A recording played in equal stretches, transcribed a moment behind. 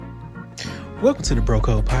Welcome to the Bro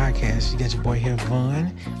Code Podcast. You got your boy here,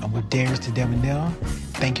 Vaughn. I'm with Darius to Demonell.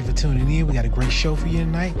 Thank you for tuning in. We got a great show for you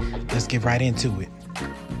tonight. Let's get right into it.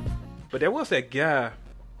 But there was that guy,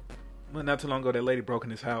 well, not too long ago, that lady broke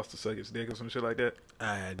in his house to suck his dick or some shit like that.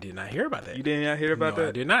 I did not hear about that. You did not hear about that?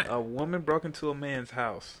 I did not. A woman broke into a man's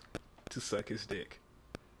house to suck his dick.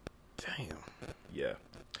 Damn. Yeah.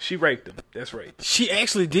 She raped him. That's rape. She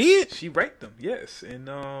actually did? She raped him, yes. And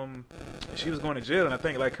she was going to jail, and I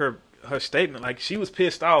think like her statement, like she was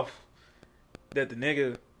pissed off that the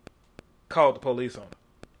nigga called the police on her.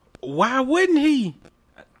 Why wouldn't he?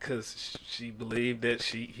 Because she believed that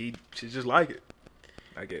she just like it,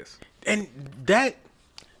 I guess. And that,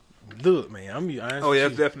 look, man, I'm honest. Oh yeah,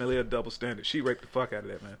 that's definitely a double standard. She raped the fuck out of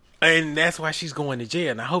that man, and that's why she's going to jail.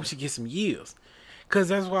 And I hope she gets some years, because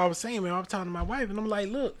that's what I was saying, man. I'm talking to my wife, and I'm like,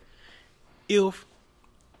 look, if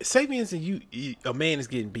say for instance, a man is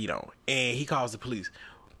getting beat on, and he calls the police.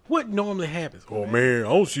 What normally happens? Oh man, I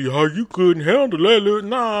don't see how you couldn't handle that.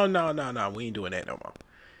 No, we ain't doing that no more.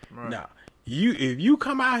 Right. Nah, if you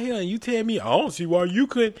come out here and you tell me I don't see why you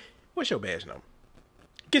couldn't, what's your badge number?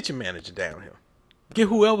 Get your manager down here. Get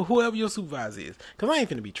whoever your supervisor is, cause I ain't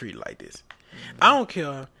finna be treated like this. I don't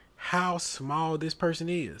care how small this person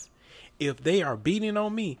is. If they are beating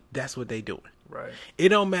on me, that's what they doing. Right. It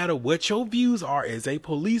don't matter what your views are as a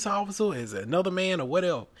police officer, as another man, or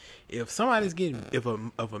whatever. If a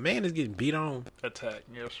man is getting beat on, attack,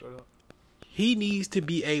 yeah, straight up. He needs to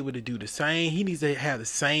be able to do the same. He needs to have the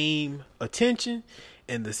same attention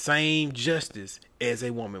and the same justice as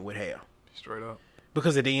a woman would have. Straight up.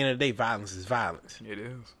 Because at the end of the day, violence is violence. It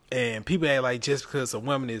is. And people act like just because a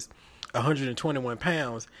woman is 121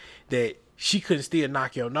 pounds that she couldn't still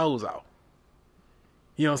knock your nose off.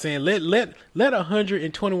 You know what I'm saying? Let a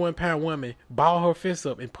 121 pound woman ball her fist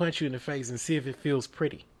up and punch you in the face and see if it feels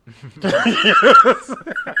pretty.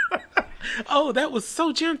 Oh, that was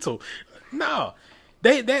so gentle. No,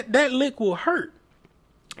 that lick will hurt,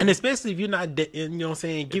 and especially if you're not, you know what I'm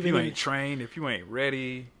saying, giving. If you ain't trained, if you ain't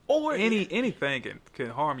ready, or anything can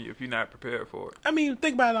harm you if you're not prepared for it. I mean,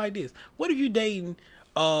 think about it like this: what if you dating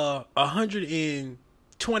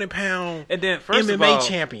 120-pound and then MMA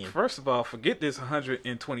champion? First of all, forget this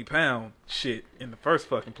 120-pound shit in the first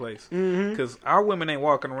fucking place, because our women ain't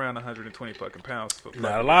walking around 120 fucking pounds.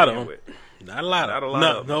 Not a lot of them. Not a lot of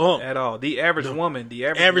them at all. The average woman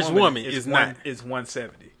is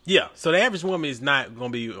 170. Yeah, so the average woman is not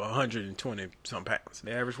going to be 120 some pounds.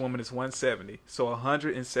 The average woman is 170. So a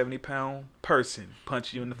 170-pound person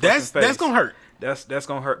punch you in the fucking face. That's going to hurt. That's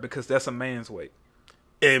going to hurt because that's a man's weight.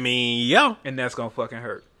 I mean, yeah. And that's going to fucking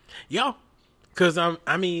hurt. Yeah. Because, I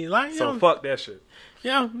mean, like... So, fuck that shit.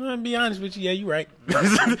 Yeah, to be honest with you, yeah, you're right.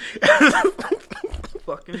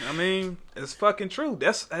 I mean, it's fucking true.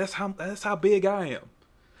 That's how big I am.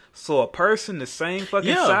 So a person the same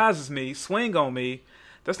fucking size as me swing on me.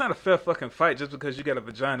 That's not a fair fucking fight just because you got a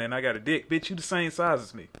vagina and I got a dick. Bitch, you the same size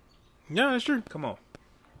as me. Yeah, that's true. Come on.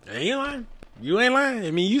 I ain't lying. You ain't lying.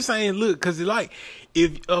 I mean, you saying, look, because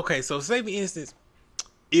so say for instance,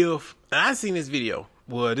 if I seen this video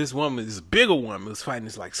where this bigger woman was fighting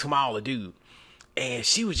this like smaller dude. And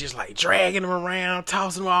she was just like dragging him around,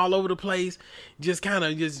 tossing him all over the place, just kind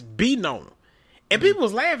of just beating on him. And people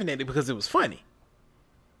was laughing at it because it was funny.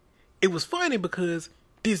 It was funny because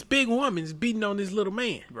this big woman is beating on this little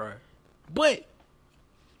man. Right. But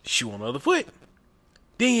shoe on the other foot.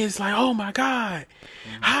 Then it's like, oh my God,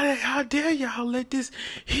 how dare y'all let this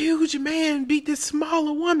huge man beat this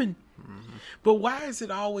smaller woman? Mm-hmm. But why is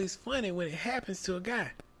it always funny when it happens to a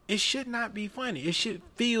guy? It should not be funny. It should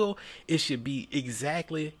be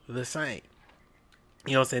exactly the same.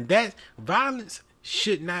 You know what I'm saying? That violence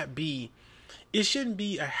shouldn't be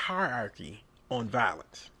a hierarchy on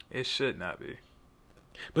violence. It should not be.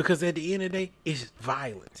 Because at the end of the day, it's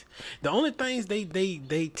violence. The only things they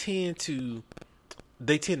tend to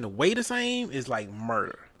weigh the same is like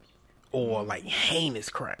murder or like heinous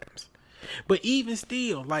crimes. But even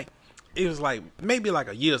still, like, it was like maybe like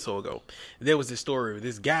a year or so ago, there was this story of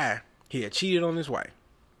this guy. He had cheated on his wife.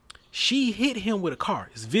 She hit him with a car.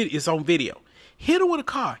 It's on video. Hit her with a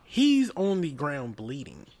car. He's on the ground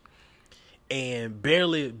bleeding and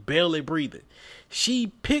barely breathing.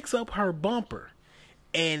 She picks up her bumper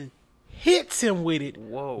and hits him with it.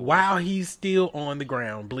 Whoa. While he's still on the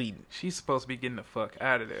ground bleeding. She's supposed to be getting the fuck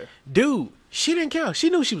out of there. Dude, she didn't care. She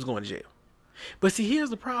knew she was going to jail. But see, here's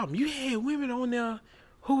the problem. You had women on there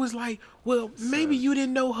who was like, well, maybe you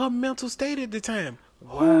didn't know her mental state at the time.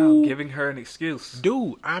 Wow, giving her an excuse.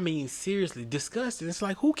 Dude, I mean, seriously, disgusting. It's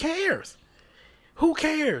like, who cares? Who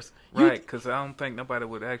cares? Right, because I don't think nobody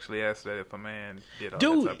would actually ask that if a man did all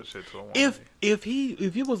that type of shit to a woman. If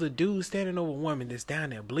he was a dude standing over a woman that's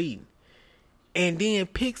down there bleeding, and then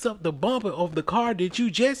picks up the bumper of the car that you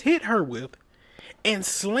just hit her with, and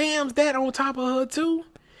slams that on top of her too.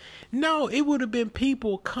 No, it would have been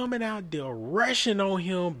people coming out there rushing on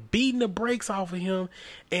him, beating the brakes off of him,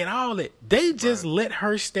 and all that. They just let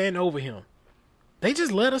her stand over him. They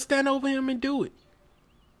just let her stand over him and do it.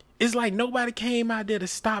 It's like nobody came out there to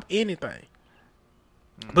stop anything.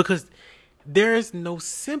 Because there's no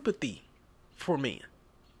sympathy for men.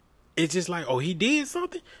 It's just like, oh, he did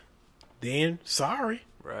something? Then, sorry.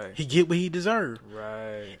 Right. He get what he deserved.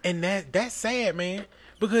 Right. And that's sad, man.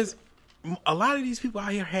 Because a lot of these people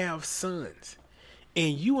out here have sons.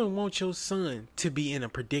 And you wouldn't want your son to be in a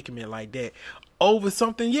predicament like that over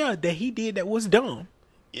something, that he did that was dumb.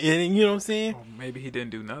 And you know what I'm saying? Or maybe he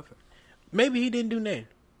didn't do nothing. Maybe he didn't do nothing.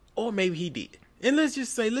 Or maybe he did. And let's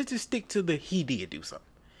just stick to the he did do something.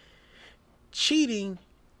 Cheating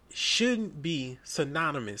shouldn't be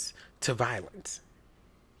synonymous to violence.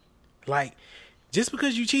 Like, just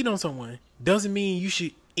because you cheat on someone doesn't mean you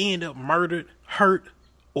should end up murdered, hurt,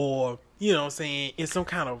 or, you know what I'm saying, in some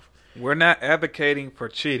kind of... We're not advocating for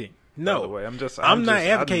cheating. No. By the way. I'm not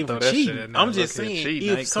advocating for cheating. I'm just saying,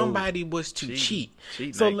 if somebody was to cheat...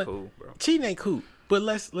 Cheating ain't cool, bro. Cheating ain't cool. But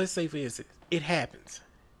let's say, for instance, it happens.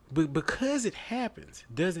 But because it happens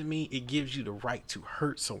doesn't mean it gives you the right to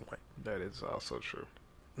hurt someone. That is also true.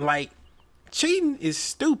 Like, cheating is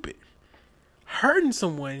stupid. Hurting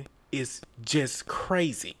someone is just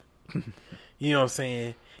crazy. You know what I'm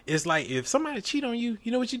saying? It's like if somebody cheat on you,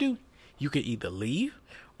 you know what you do? You can either leave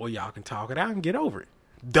or y'all can talk it out and get over it.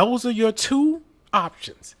 Those are your two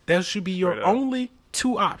options. That should be your only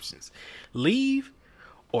two options. Leave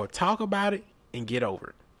or talk about it and get over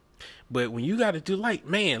it. But when you got to do, like,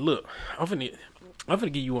 man, look, I'm gonna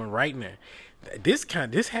give you one right now. This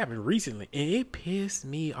happened recently and it pissed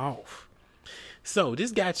me off. So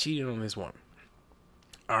this guy cheated on this woman.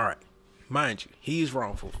 All right, mind you, he's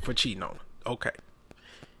wrongful for cheating on her. Okay,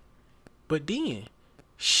 but then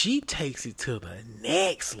she takes it to the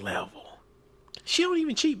next level. She don't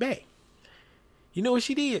even cheat back. You know what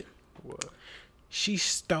she did? What? She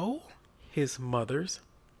stole his mother's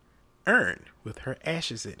urn with her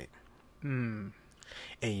ashes in it. And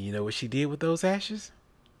you know what she did with those ashes?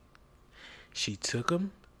 She took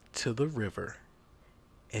them to the river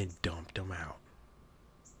and dumped them out.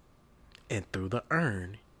 And threw the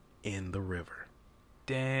urn in the river.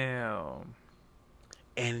 Damn.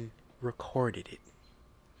 And recorded it.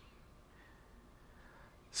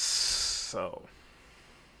 So.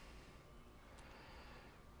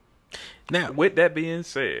 Now, with that being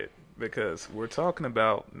said, because we're talking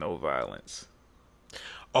about no violence.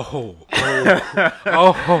 I'm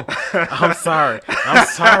sorry,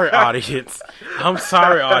 audience.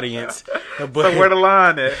 But so where the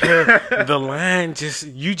line at? The line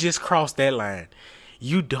you just crossed that line.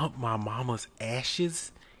 You dumped my mama's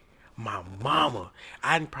ashes. My mama.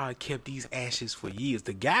 I done probably kept these ashes for years.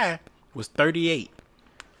 The guy was 38.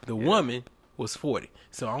 The woman was 40.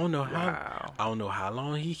 So I don't know how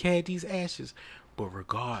long he had these ashes, but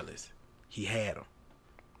regardless, he had them.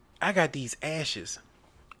 I got these ashes.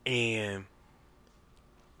 And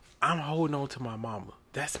I'm holding on to my mama.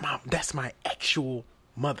 That's my actual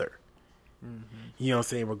mother. Mm-hmm. You know what I'm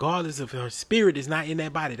saying? Regardless if her spirit is not in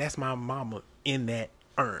that body, that's my mama in that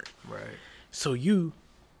urn. Right. So you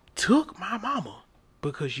took my mama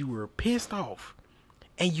because you were pissed off,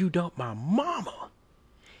 and you dumped my mama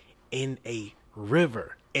in a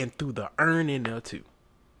river and threw the urn in there too.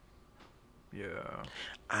 Yeah.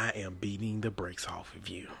 I am beating the brakes off of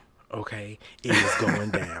you. Okay, it is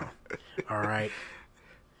going down. All right.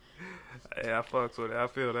 Yeah, I fucks with it. I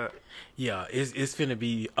feel that. Yeah, it's finna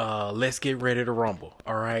be. Let's get ready to rumble.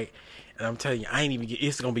 All right, and I'm telling you,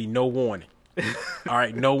 it's gonna be no warning. All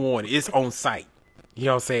right, no warning. It's on site. You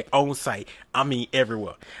know what I'm saying? On site. I mean,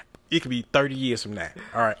 everywhere. It could be 30 years from now.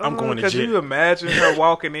 All right, I'm going to jail. Could you imagine her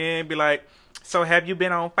walking in, be like, "So have you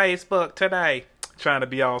been on Facebook today?" Trying to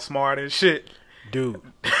be all smart and shit. Dude,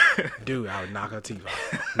 I would knock her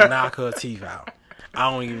teeth out.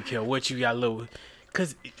 I don't even care what you got, little.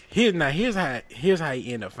 Cause here's how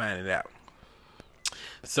he ended up finding out.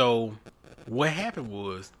 So what happened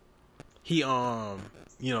was he you know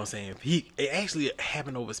what I'm saying, it actually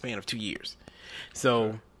happened over a span of 2 years.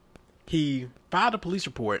 So he filed a police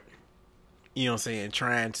report, you know what I'm saying,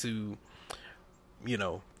 trying to, you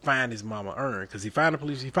know, find his mama urn, because he filed a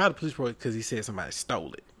police report because he said somebody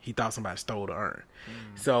stole it. He thought somebody stole the urn.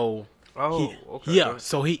 So okay. Yeah,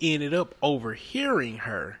 so he ended up overhearing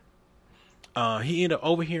her he ended up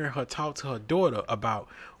overhearing her talk to her daughter about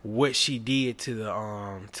what she did to the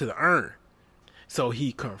urn. So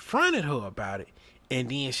he confronted her about it, and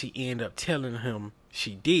then she ended up telling him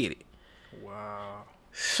she did it. Wow.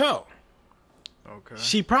 So, okay.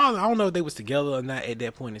 She probably, I don't know if they was together or not at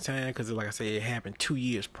that point in time, because like I said, it happened 2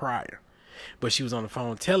 years prior. But she was on the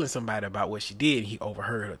phone telling somebody about what she did, and he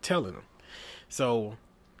overheard her telling them. So,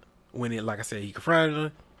 when it, like I said, he confronted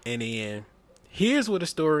her, and then here's where the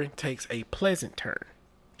story takes a pleasant turn.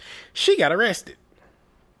 She got arrested.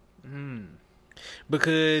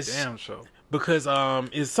 Because damn sure. Because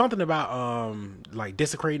it's something about like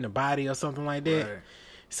desecrating the body or something like that. Right.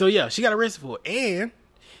 So yeah, she got arrested for it, and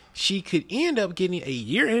she could end up getting a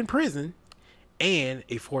year in prison and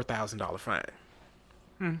a $4,000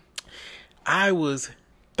 fine. I was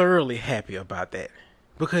thoroughly happy about that,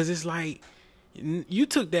 because it's like you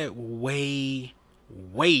took that way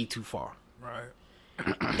too far. Right.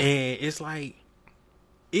 And it's like,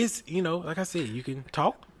 it's, you know, like I said, you can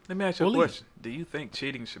talk. Let me ask you a question. Do you think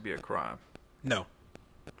cheating should be a crime? No,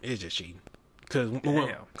 it's just cheating. Because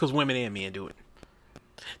women and men do it.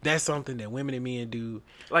 That's something that women and men do.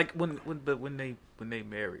 Like when they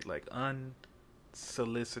marry, like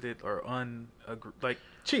unsolicited or like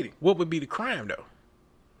cheating. What would be the crime though?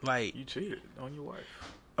 Like, you cheated on your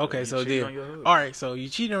wife. Okay, so then, all right, so you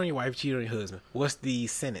cheated on your wife, cheated on your husband. What's the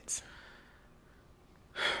sentence?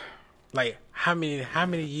 Like, how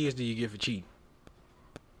many years do you get for cheating?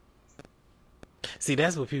 See,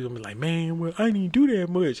 that's what people be like, man, well, I didn't do that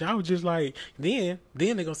much. I was just like, then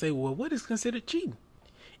they're going to say, well, what is considered cheating?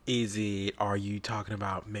 Are you talking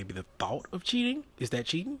about maybe the thought of cheating? Is that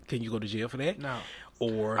cheating? Can you go to jail for that? No.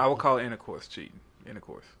 Or I would call intercourse cheating.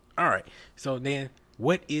 Intercourse. All right. So then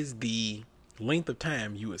what is the length of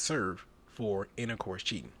time you would serve for intercourse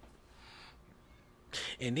cheating?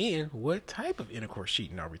 And then what type of intercourse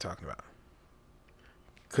cheating are we talking about?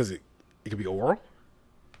 Because it could be oral,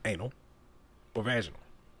 anal, or vaginal.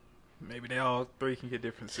 Maybe they all three can get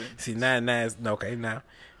different sentences. See, now.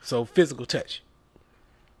 So physical touch.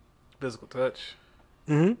 Physical touch.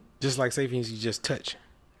 Mm-hmm. Just like, say, for instance, you just touch.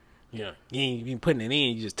 Yeah. You ain't even putting it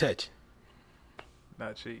in, you just touch.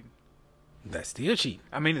 Not cheating. That's still cheating.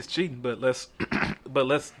 I mean, it's cheating, but let's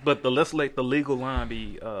let the legal line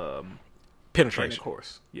be penetration.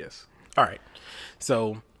 Intercourse. Yes. All right.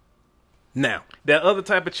 So now that other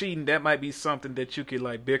type of cheating, that might be something that you could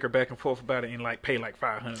like bicker back and forth about it and like pay like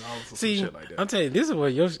 $500 or some shit like that. I'm telling you, this is where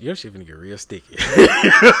your shit gonna get real sticky.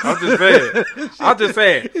 I'm just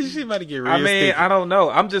saying. She about to get real sticky. I don't know.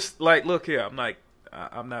 I'm just like, look here. I'm like,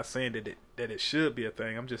 I'm not saying that it should be a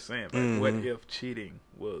thing. I'm just saying, like, what if cheating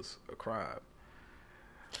was a crime?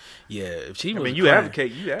 Yeah, if cheating was a crime. You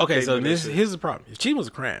advocate. Okay, so here's the problem. If cheating was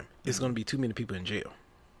a crime, it's going to be too many people in jail.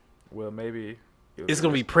 Well, maybe it's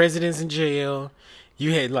going to be presidents in jail.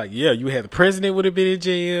 You had the president would have been in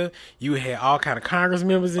jail. You had all kind of Congress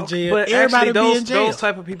members in jail. But everybody be in jail. Those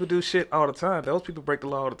type of people do shit all the time. Those people break the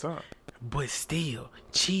law all the time. But still,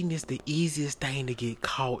 cheating is the easiest thing to get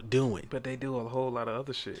caught doing. But they do a whole lot of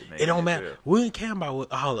other shit. It don't matter. We ain't care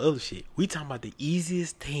about all the other shit. We talking about the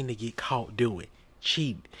easiest thing to get caught doing.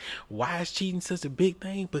 Cheating. Why is cheating such a big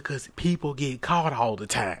thing? Because people get caught all the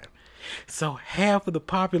time. So half of the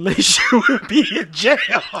population would be in jail.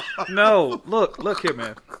 No, look here,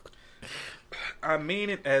 man. I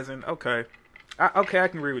mean it as in, okay, I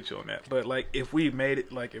can agree with you on that. But like, if we made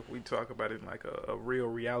it, like, if we talk about it in like a real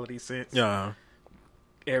reality sense,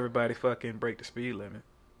 everybody fucking break the speed limit.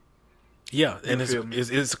 Yeah, and it's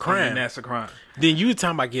a crime. And that's a crime. Then you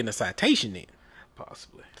talking about getting a citation then?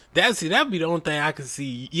 Possibly. That'd be the only thing I can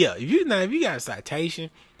see. Yeah, if you got a citation,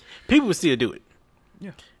 people would still do it.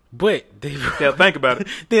 Yeah. But they'll think about it.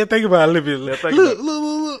 They'll think about it a little bit.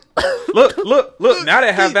 Look. Now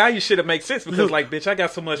that high value shit, it makes sense because, like, bitch, I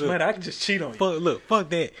got so much money, I can just cheat on you. Fuck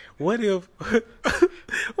that. What if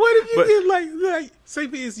you get like, say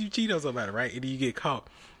for instance, you cheat on somebody, right? And then you get caught,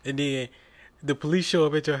 and then the police show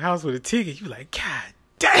up at your house with a ticket. You like, God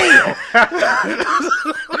damn.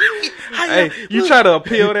 Hey, you try to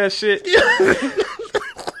appeal that shit.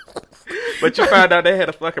 But you found out they had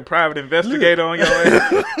a fucking private investigator on your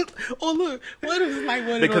ass. Oh look, what if it's like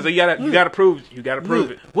one because you gotta prove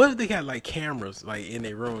it. What if they got like cameras like in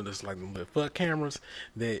their room that's like the fuck cameras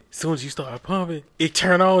that as soon as you start pumping, it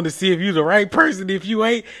turn on to see if you the right person. If you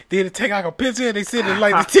ain't, then it take like a picture and they send it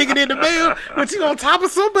like the ticket in the mail, but you on top of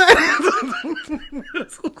somebody.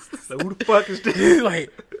 So who the fuck is this?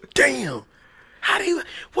 Like, damn,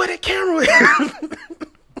 where that camera?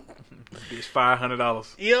 It's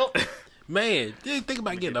 $500. Yep. Man, think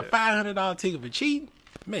about getting a $500 ticket for cheating.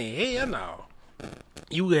 Man, hell no.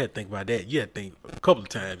 you would have to think about that. You have to think a couple of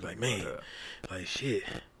times, like, man, like, shit,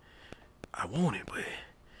 I want it, but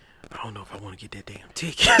I don't know if I want to get that damn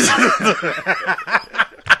ticket.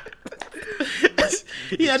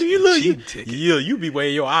 Yeah, you be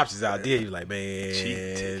weighing your options out there. You like,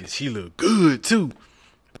 man, she look good too,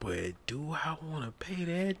 but do I want to pay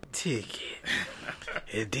that ticket?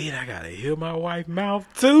 And then I gotta hear my wife's mouth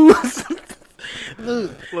too.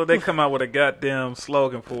 Look, they come out with a goddamn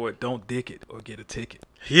slogan for it: "Don't dick it or get a ticket."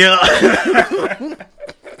 Yeah.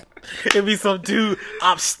 It'd be some dude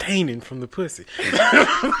abstaining from the pussy.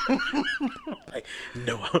 Like,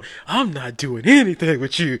 no, I'm not doing anything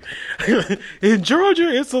with you. In Georgia,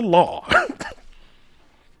 it's a law.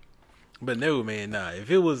 But no, man, nah.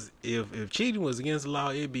 If cheating was against the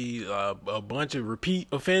law, it'd be a bunch of repeat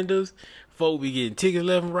offenders. Folk be getting tickets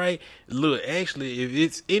left and right. Look, actually, if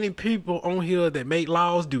it's any people on here that make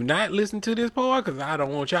laws, do not listen to this part, because I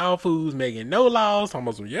don't want y'all fools making no laws. I'm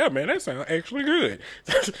like, yeah, man, that sounds actually good.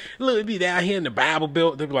 Look, it be down here in the Bible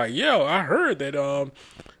Belt. They be like, yo, I heard that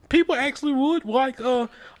people actually would like a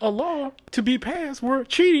law to be passed where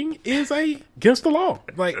cheating is against the law.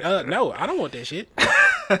 Like, no, I don't want that shit.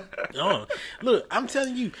 Look, I'm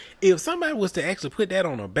telling you, if somebody was to actually put that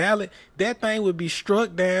on a ballot, that thing would be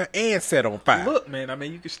struck down and set on fire. Look, man, I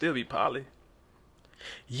mean, you could still be poly.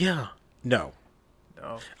 Yeah. No.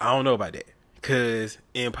 I don't know about that. Because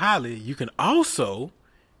in poly, you can also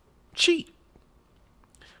cheat.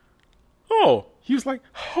 Oh, he was like,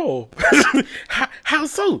 oh, how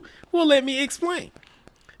so? Well, let me explain.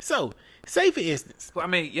 So, say for instance. Well, I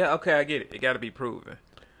mean, yeah, okay, I get it. It got to be proven.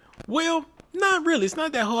 Well, not really. It's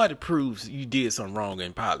not that hard to prove you did something wrong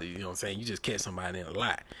in poly. You know what I'm saying? You just catch somebody in a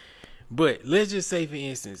lie. But let's just say, for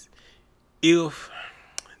instance, it's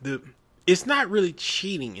not really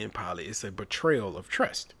cheating in poly. It's a betrayal of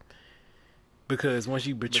trust. Because once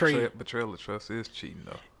you betrayal of trust is cheating,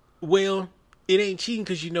 though. Well, it ain't cheating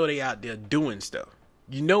because you know they out there doing stuff.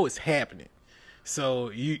 You know it's happening.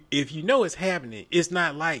 So if you know it's happening, it's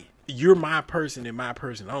not like you're my person and my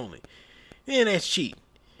person only. Then that's cheating.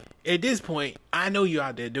 At this point, I know you're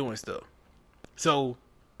out there doing stuff. So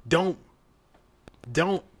don't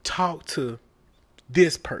talk to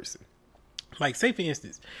this person. Like, say for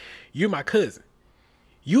instance, you're my cousin.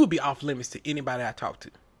 You would be off limits to anybody I talk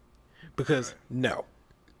to. Because no.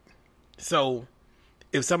 So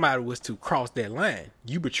if somebody was to cross that line,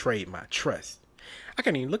 you betrayed my trust. I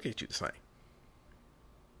can't even look at you the same.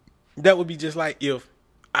 That would be just like if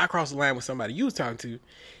I crossed the line with somebody you was talking to,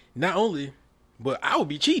 not only, but I would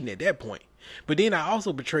be cheating at that point. But then I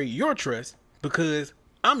also betrayed your trust because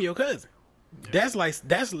I'm your cousin. Yeah.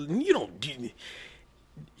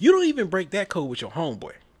 You don't even break that code with your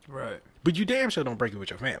homeboy. Right. But you damn sure don't break it with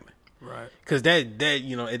your family. Right. Because that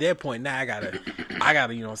at that point now I gotta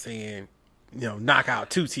you know what I'm saying, knock out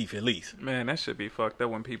 2 teeth at least. Man, that should be fucked up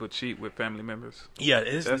when people cheat with family members. Yeah,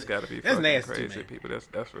 that's gotta be that's fucking nasty crazy, too, people.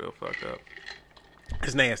 That's real fucked up.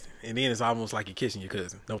 It's nasty. And then it's almost like you're kissing your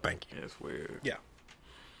cousin. No thank you. Yeah, it's weird. Yeah.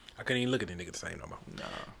 I couldn't even look at the nigga the same no more. Nah.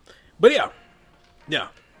 But yeah.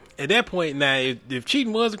 At that point now, if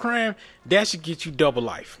cheating was a crime, that should get you double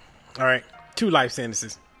life. All right? 2 life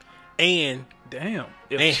sentences. And damn,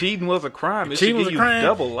 if cheating was a crime, it should give you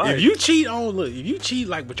double life. If you cheat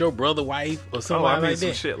like with your brother, wife, or somebody like some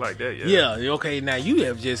that, shit like that, yeah, okay. Now you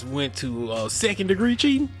have just went to second degree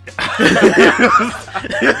cheating.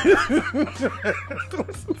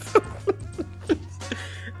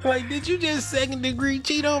 Like, did you just second degree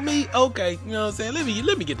cheat on me? Okay, you know what I'm saying.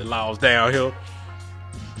 Let me get the laws down here.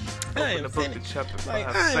 I ain't gonna get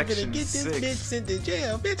this bitch sent to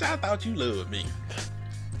jail, bitch. I thought you loved me.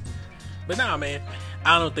 But nah, man,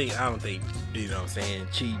 I don't think, you know what I'm saying,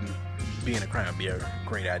 cheating, being a crime, be a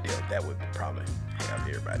great idea. That would probably have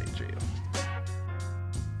everybody in jail.